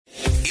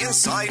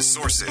Inside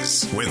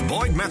Sources with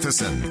Boyd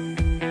Matheson.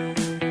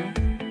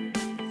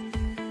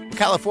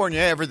 California,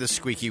 ever the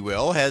squeaky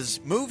wheel, has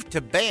moved to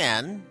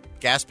ban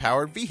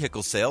gas-powered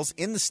vehicle sales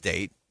in the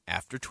state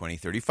after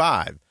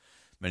 2035.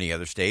 Many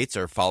other states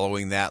are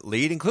following that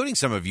lead, including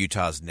some of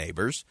Utah's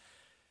neighbors.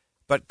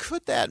 But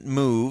could that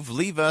move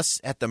leave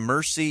us at the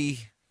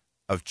mercy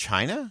of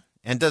China?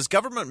 And does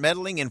government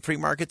meddling in free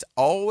markets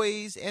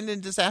always end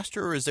in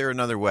disaster, or is there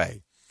another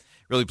way?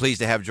 Really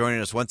pleased to have joining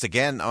us once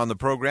again on the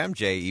program,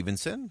 Jay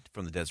Evenson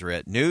from the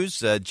Deseret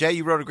News. Jay,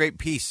 you wrote a great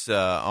piece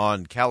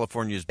on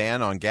California's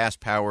ban on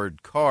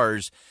gas-powered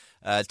cars.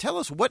 Tell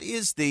us, what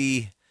is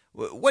it?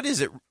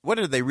 What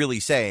are they really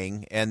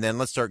saying? And then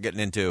let's start getting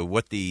into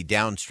what the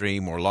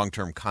downstream or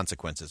long-term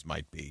consequences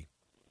might be.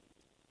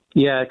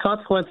 Yeah,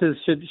 consequences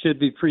should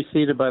be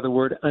preceded by the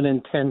word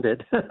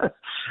unintended.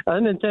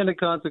 Unintended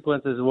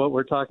consequences is what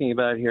we're talking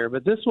about here.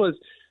 But this was,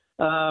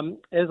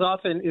 as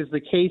often is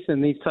the case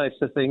in these types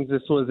of things,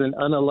 this was an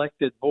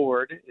unelected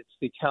board. It's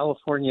the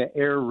California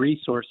Air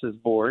Resources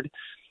Board.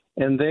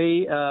 And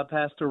they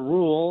passed a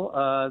rule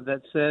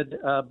that said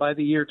by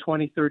the year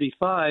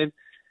 2035,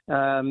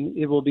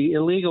 it will be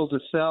illegal to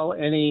sell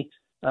any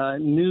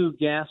new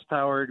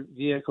gas-powered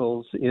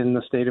vehicles in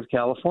the state of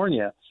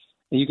California.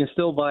 You can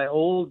still buy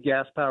old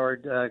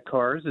gas-powered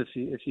cars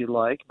if you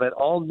like, but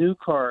all new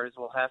cars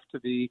will have to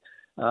be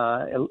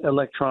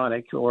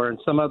electronic or in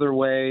some other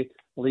way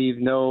leave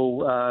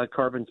no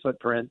carbon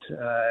footprint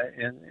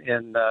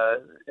in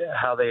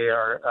how they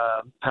are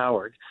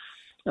powered.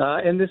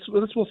 And this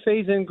will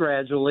phase in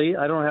gradually.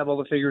 I don't have all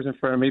the figures in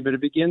front of me, but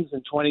it begins in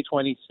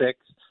 2026.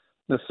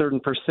 A certain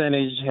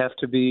percentage have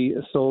to be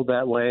sold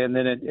that way, and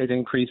then it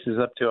increases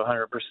up to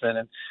 100%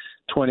 in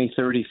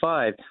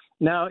 2035.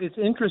 Now, it's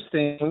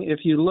interesting, if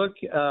you look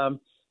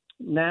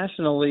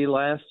nationally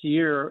last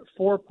year,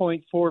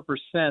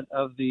 4.4%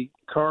 of the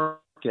car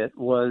market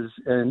was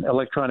in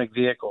electronic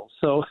vehicles.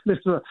 So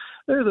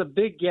there's a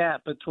big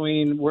gap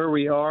between where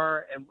we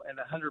are and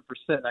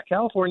 100%. Now,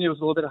 California was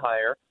a little bit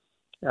higher.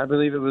 I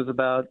believe it was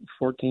about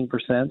 14%,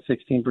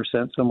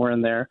 16%, somewhere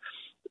in there.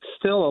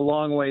 Still a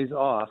long ways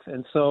off.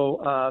 And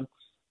so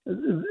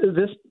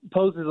this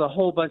poses a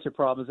whole bunch of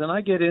problems. And I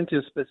get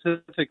into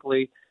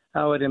specifically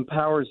how it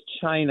empowers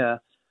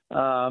China.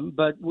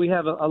 But we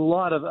have a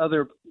lot of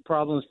other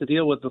problems to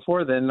deal with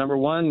before then. Number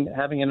one,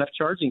 having enough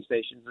charging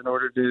stations in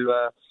order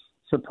to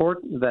support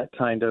that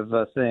kind of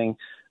thing.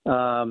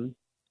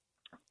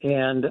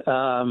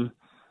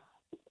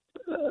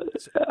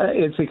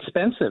 It's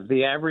expensive.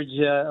 The average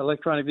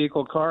electronic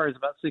vehicle car is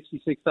about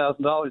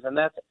 $66,000, and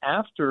that's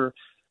after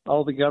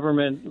all the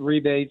government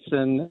rebates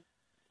and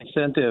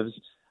incentives.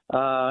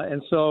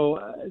 And so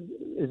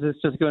is this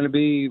just going to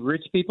be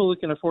rich people who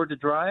can afford to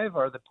drive?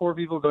 Are the poor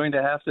people going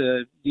to have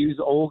to use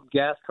old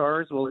gas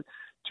cars? Will it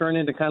turn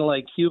into kind of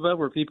like Cuba,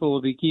 where people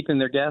will be keeping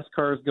their gas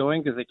cars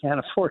going because they can't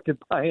afford to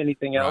buy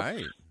anything else?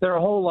 Right. There are a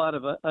whole lot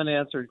of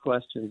unanswered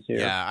questions here.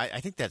 Yeah, I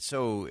think that's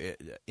so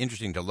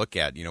interesting to look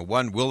at.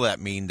 One, will that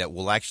mean that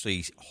we'll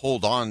actually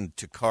hold on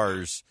to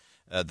cars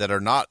that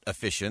are not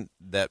efficient,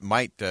 that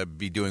might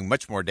be doing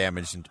much more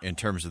damage in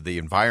terms of the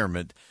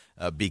environment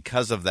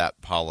because of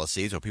that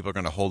policy? So people are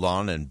going to hold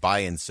on and buy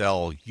and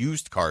sell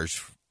used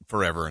cars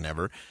forever and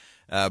ever.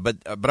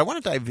 But I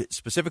want to dive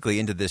specifically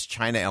into this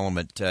China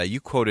element. You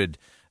quoted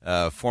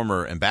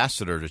former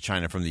ambassador to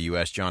China from the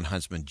U.S., John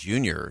Huntsman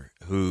Jr.,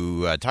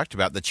 who talked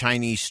about the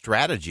Chinese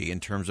strategy in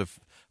terms of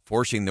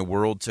forcing the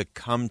world to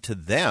come to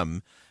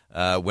them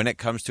when it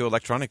comes to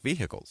electronic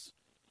vehicles.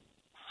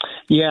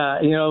 Yeah,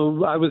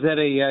 I was at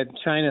a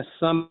China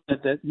summit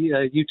that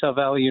Utah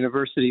Valley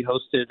University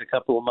hosted a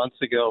couple of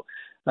months ago.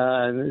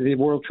 The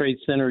World Trade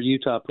Center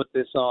Utah put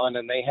this on,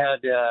 and they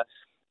had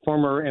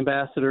former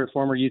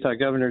Utah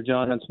Governor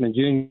John Huntsman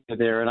Jr.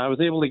 there, and I was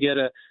able to get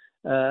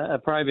a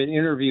private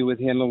interview with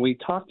him, and we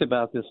talked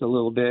about this a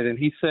little bit. And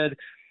he said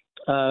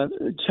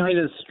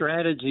China's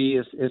strategy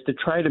is to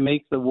try to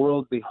make the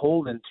world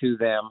beholden to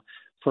them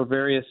for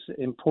various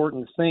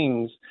important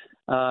things.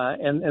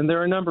 And there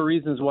are a number of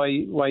reasons why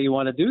you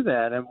want to do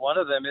that. And one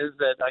of them is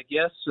that I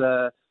guess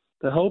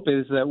the hope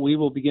is that we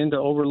will begin to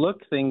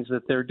overlook things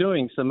that they're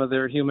doing, some of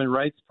their human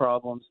rights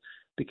problems,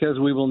 because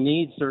we will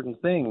need certain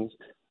things.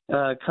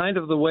 Kind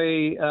of the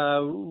way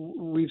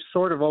we've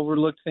sort of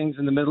overlooked things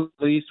in the Middle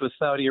East with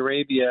Saudi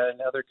Arabia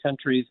and other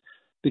countries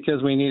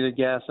because we needed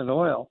gas and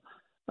oil.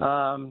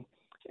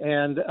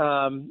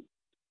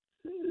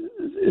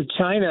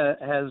 China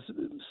has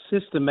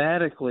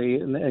systematically,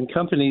 and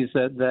companies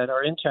that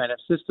are in China have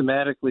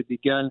systematically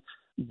begun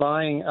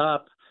buying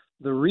up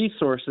the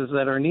resources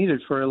that are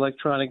needed for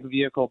electronic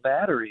vehicle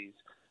batteries,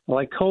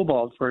 like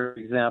cobalt, for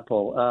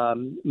example.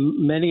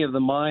 Many of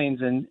the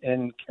mines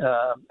in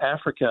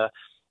Africa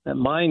that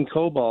mine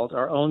cobalt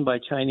are owned by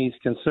Chinese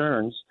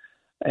concerns.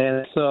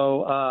 And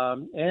so,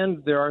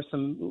 and there are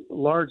some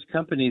large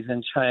companies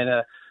in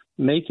China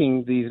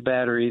making these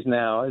batteries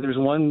now. There's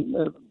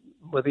one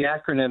with the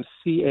acronym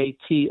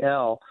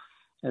CATL,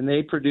 and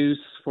they produce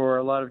for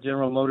a lot of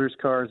General Motors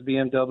cars,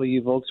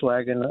 BMW,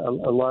 Volkswagen,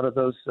 a lot of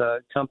those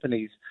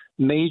companies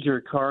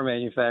major car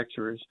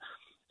manufacturers.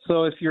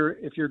 So if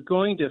you're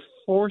going to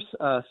force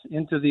us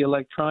into the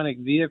electronic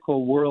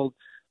vehicle world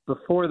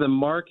before the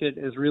market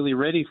is really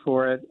ready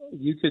for it,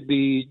 you could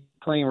be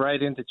playing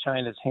right into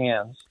China's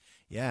hands.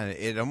 Yeah,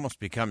 it almost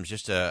becomes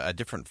just a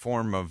different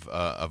form of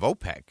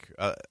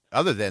OPEC.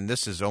 Other than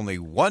this is only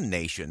one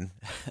nation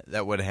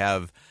that would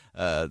have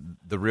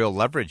the real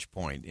leverage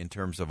point in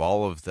terms of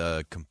all of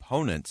the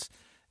components,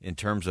 in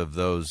terms of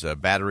those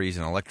batteries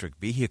and electric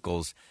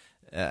vehicles.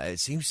 It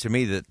seems to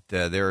me that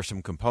there are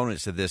some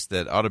components to this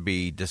that ought to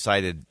be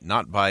decided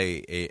not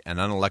by an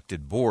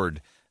unelected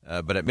board,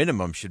 but at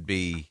minimum should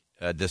be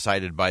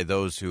decided by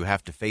those who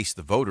have to face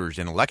the voters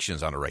in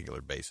elections on a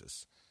regular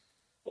basis.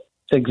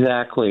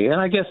 Exactly. And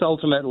I guess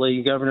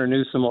ultimately Governor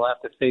Newsom will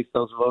have to face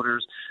those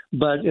voters,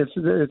 but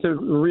it's a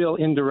real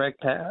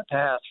indirect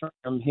path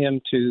from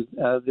him to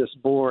this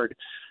board.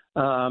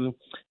 Former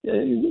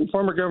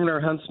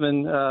Governor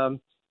Huntsman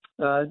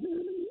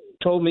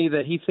told me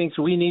that he thinks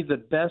we need the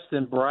best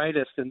and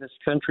brightest in this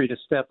country to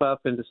step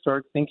up and to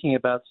start thinking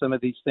about some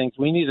of these things.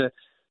 We need to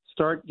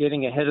start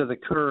getting ahead of the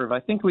curve. I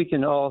think we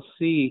can all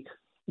see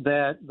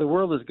that the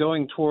world is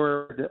going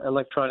toward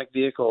electronic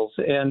vehicles.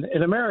 And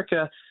in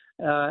America,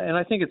 and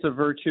I think it's a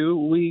virtue,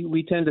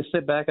 we tend to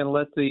sit back and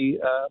let the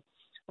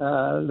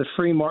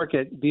free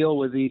market deal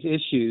with these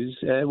issues,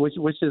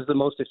 which is the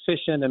most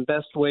efficient and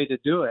best way to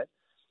do it.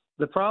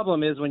 The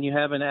problem is when you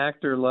have an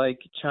actor like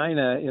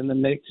China in the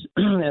mix,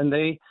 and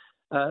they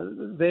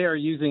are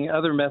using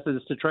other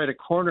methods to try to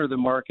corner the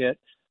market.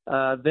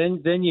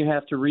 Then you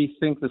have to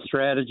rethink the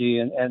strategy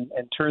and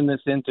turn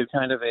this into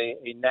kind of a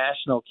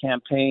national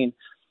campaign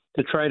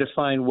to try to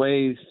find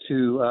ways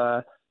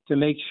to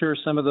make sure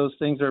some of those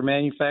things are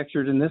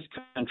manufactured in this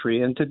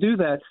country. And to do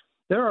that,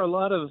 there are a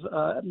lot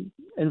of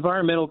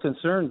environmental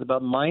concerns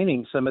about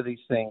mining some of these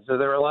things. So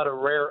there are a lot of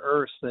rare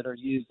earths that are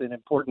used in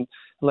important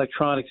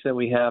electronics that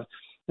we have.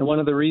 And one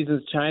of the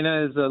reasons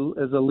China is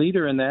a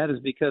leader in that is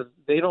because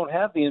they don't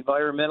have the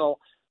environmental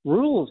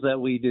rules that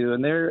we do,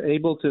 and they're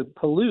able to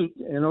pollute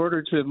in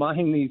order to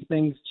mine these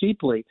things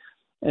cheaply.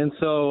 And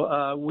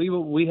so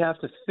we have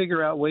to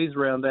figure out ways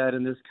around that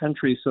in this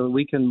country so that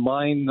we can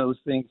mine those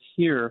things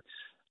here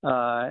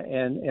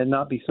and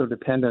not be so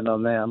dependent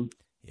on them.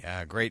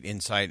 Yeah, great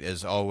insight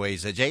as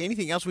always. Jay,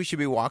 anything else we should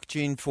be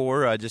watching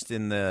for just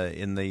in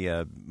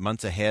the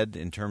months ahead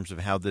in terms of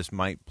how this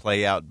might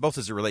play out, both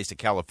as it relates to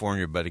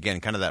California, but again,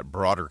 kind of that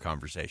broader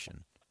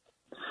conversation?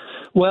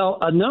 Well,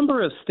 a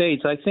number of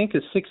states, I think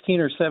it's 16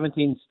 or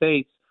 17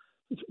 states,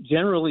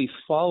 generally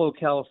follow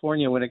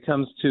California when it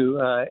comes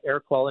to air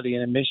quality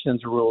and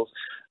emissions rules.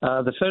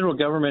 The federal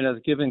government has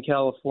given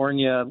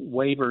California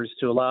waivers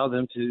to allow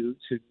them to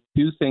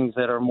do things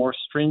that are more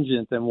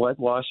stringent than what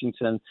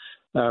Washington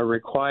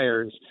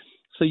requires.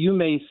 So you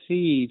may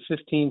see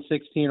 15,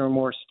 16 or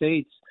more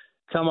states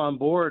come on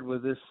board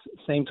with this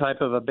same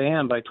type of a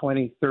ban by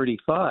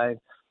 2035.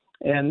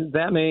 And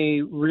that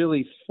may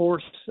really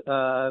force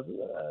a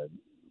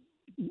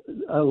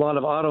lot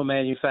of auto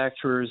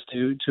manufacturers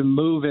to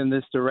move in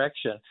this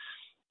direction.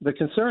 The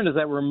concern is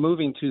that we're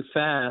moving too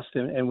fast,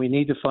 and we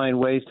need to find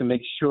ways to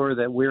make sure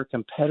that we're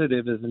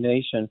competitive as a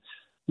nation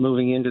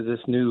moving into this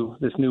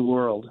new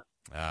world.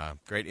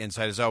 Great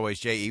insight as always.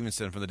 Jay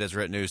Evenson from the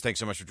Deseret News. Thanks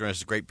so much for joining us.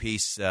 It's a great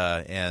piece,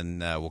 and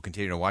we'll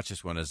continue to watch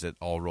this one as it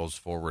all rolls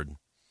forward.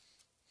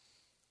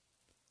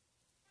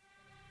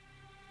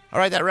 All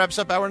right, that wraps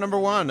up hour number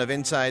one of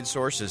Inside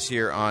Sources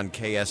here on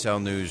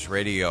KSL News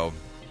Radio.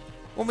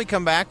 When we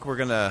come back, we're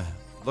going to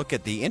look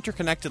at the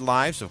interconnected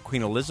lives of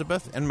Queen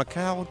Elizabeth and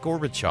Mikhail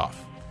Gorbachev.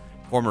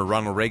 Former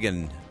Ronald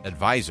Reagan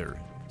advisor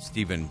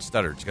Stephen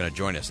Studdard is going to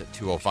join us at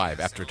 2:05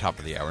 after top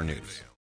of the hour news.